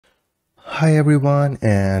Hi everyone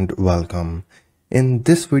and welcome. In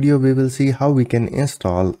this video we will see how we can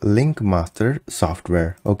install LinkMaster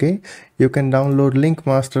software. Okay, you can download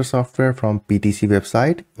LinkMaster software from PTC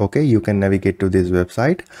website. Okay, you can navigate to this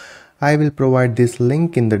website. I will provide this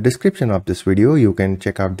link in the description of this video. You can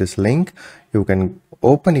check out this link. You can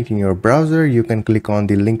open it in your browser. You can click on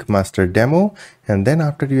the LinkMaster demo, and then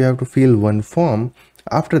after you have to fill one form.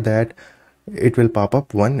 After that it will pop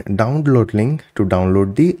up one download link to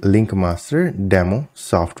download the LinkMaster demo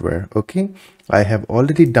software. Okay, I have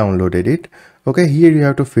already downloaded it. Okay, here you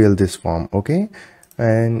have to fill this form. Okay,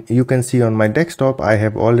 and you can see on my desktop I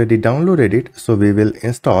have already downloaded it, so we will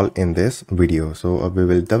install in this video. So we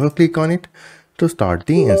will double click on it to start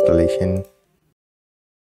the installation.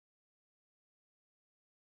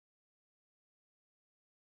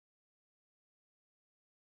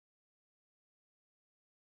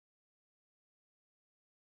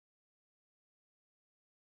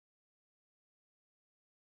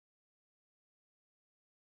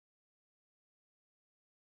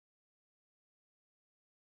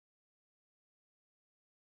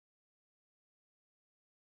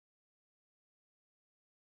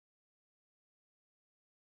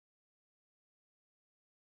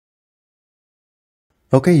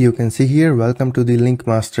 Okay, you can see here, welcome to the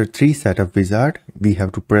LinkMaster 3 setup wizard. We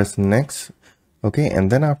have to press next. Okay,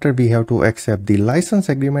 and then after we have to accept the license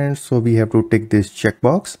agreement, so we have to tick this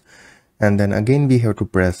checkbox, and then again we have to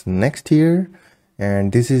press next here.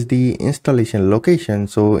 And this is the installation location.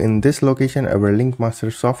 So in this location our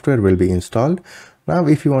LinkMaster software will be installed. Now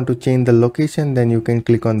if you want to change the location, then you can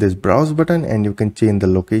click on this browse button and you can change the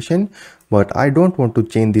location, but I don't want to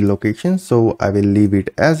change the location, so I will leave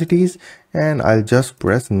it as it is and I'll just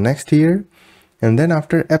press next here. And then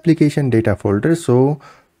after application data folder, so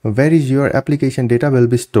where is your application data will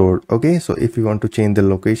be stored. Okay, so if you want to change the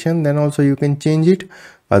location, then also you can change it,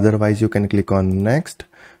 otherwise you can click on next.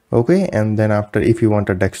 Okay, and then after, if you want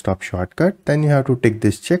a desktop shortcut, then you have to tick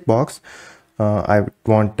this checkbox. I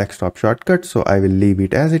want desktop shortcut, so I will leave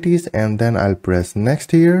it as it is, and then I'll press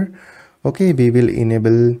next here. Okay, we will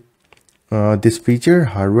enable this feature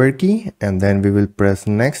hardware key, and then we will press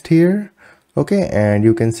next here. Okay, and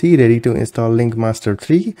you can see ready to install LinkMaster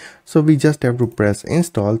 3. So we just have to press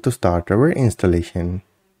install to start our installation.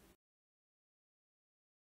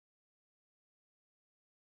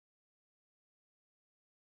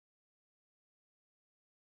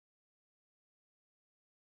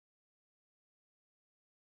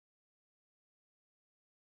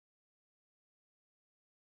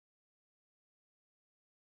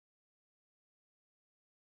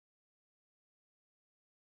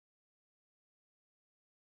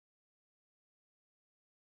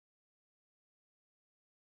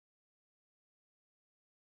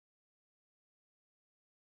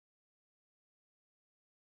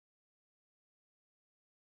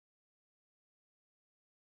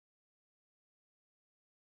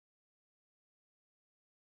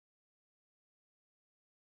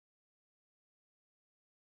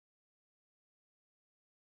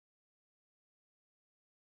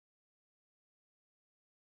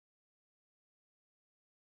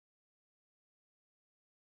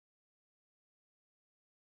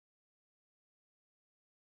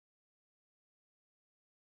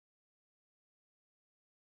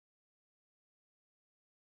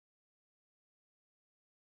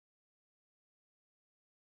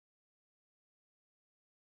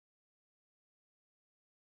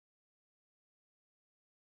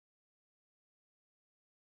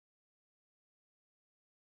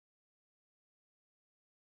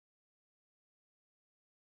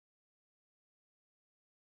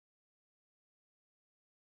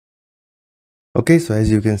 Okay, so as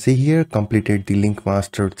you can see here, completed the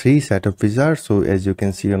LinkMaster 3 setup wizard. So as you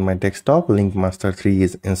can see on my desktop, LinkMaster 3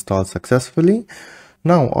 is installed successfully.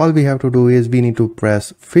 Now all we have to do is we need to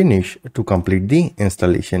press finish to complete the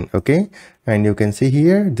installation. Okay, and you can see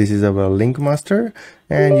here, this is our LinkMaster,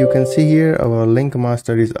 and you can see here our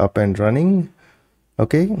LinkMaster is up and running.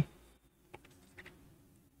 Okay.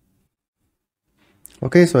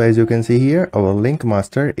 Okay, so as you can see here, our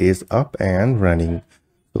LinkMaster is up and running.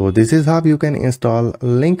 So this is how you can install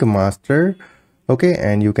LinkMaster. Okay,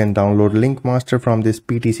 and you can download LinkMaster from this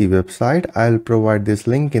PTC website. I'll provide this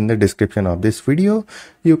link in the description of this video.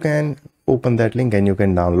 You can open that link and you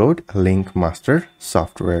can download LinkMaster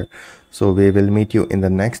software. So we will meet you in the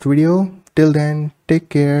next video. Till then, take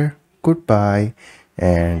care, goodbye,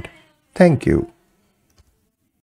 and thank you.